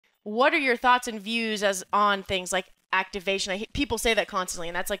what are your thoughts and views on things like activation? People say that constantly,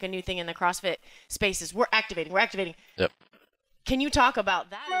 and that's like a new thing in the CrossFit spaces. We're activating. We're activating. Yep. Can you talk about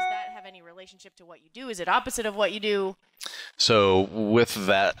that? Does that have any relationship to what you do? Is it opposite of what you do? So with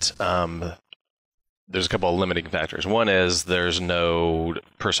that, there's a couple of limiting factors. One is there's no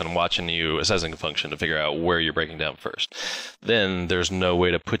person watching you assessing a function to figure out where you're breaking down first. Then there's no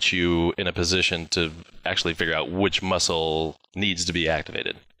way to put you in a position to actually figure out which muscle needs to be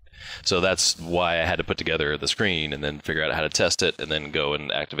activated. So that's why I had to put together the screen and then figure out how to test it and then go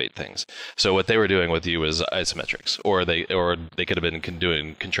and activate things. So what they were doing with you was isometrics, or they could have been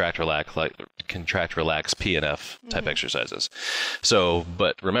doing contract relax PNF type exercises. So,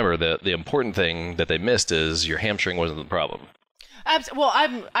 but remember the important thing that they missed is your hamstring wasn't the problem. Well,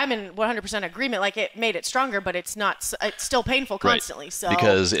 I'm in 100% agreement. Like, it made it stronger, but it's not. It's still painful constantly. Right. So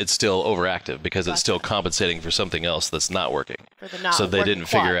because it's still overactive, because it's still compensating for something else that's not working. For the not so they didn't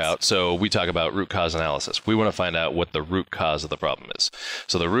figure quads. out. So we talk about root cause analysis. We want to find out what the root cause of the problem is.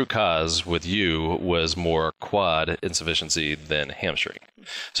 So the root cause with you was more quad insufficiency than hamstring.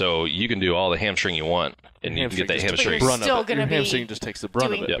 So you can do all the hamstring you want, and you can get that hamstring. But you're still going to be hamstring just takes the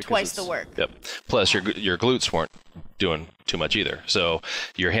brunt of it. doing twice the work. Yep. Plus your glutes weren't doing too much either. So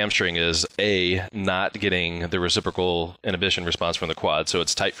your hamstring is not getting the reciprocal inhibition response from the quad, so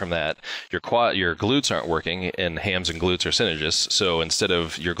it's tight from that. Your glutes aren't working, and hams and glutes are synergists. So instead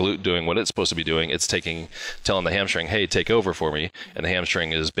of your glute doing what it's supposed to be doing, it's telling the hamstring, "Hey, take over for me," and the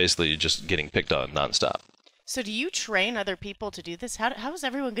hamstring is basically just getting picked on nonstop. So do you train other people to do this? How is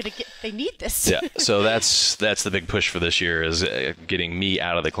everyone going to get? They need this. Yeah. So that's the big push for this year, is getting me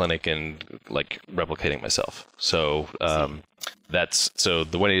out of the clinic and like replicating myself. So so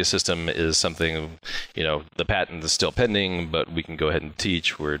the 180 system is something, the patent is still pending, but we can go ahead and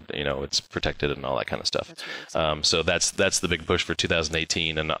teach where it's protected and all that kind of stuff. That's really so that's the big push for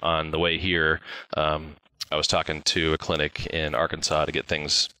 2018. And on the way here, I was talking to a clinic in Arkansas to get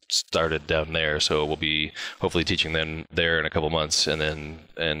things started down there, so we'll be hopefully teaching them there in a couple months, and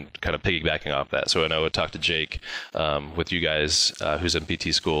kind of piggybacking off that. So I know I talked to Jake with you guys, who's in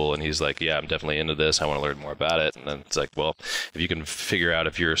PT school, and he's like, "Yeah, I'm definitely into this. I want to learn more about it." And then it's like, well, if you can figure out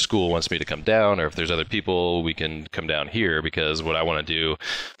if your school wants me to come down, or if there's other people, we can come down here, because what I want to do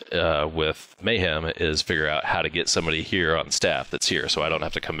with Mayhem is figure out how to get somebody here on staff that's here, so I don't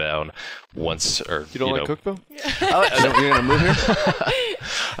have to come down once. Or you don't like Cookville? You're gonna move here?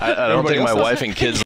 I don't think my wife and kids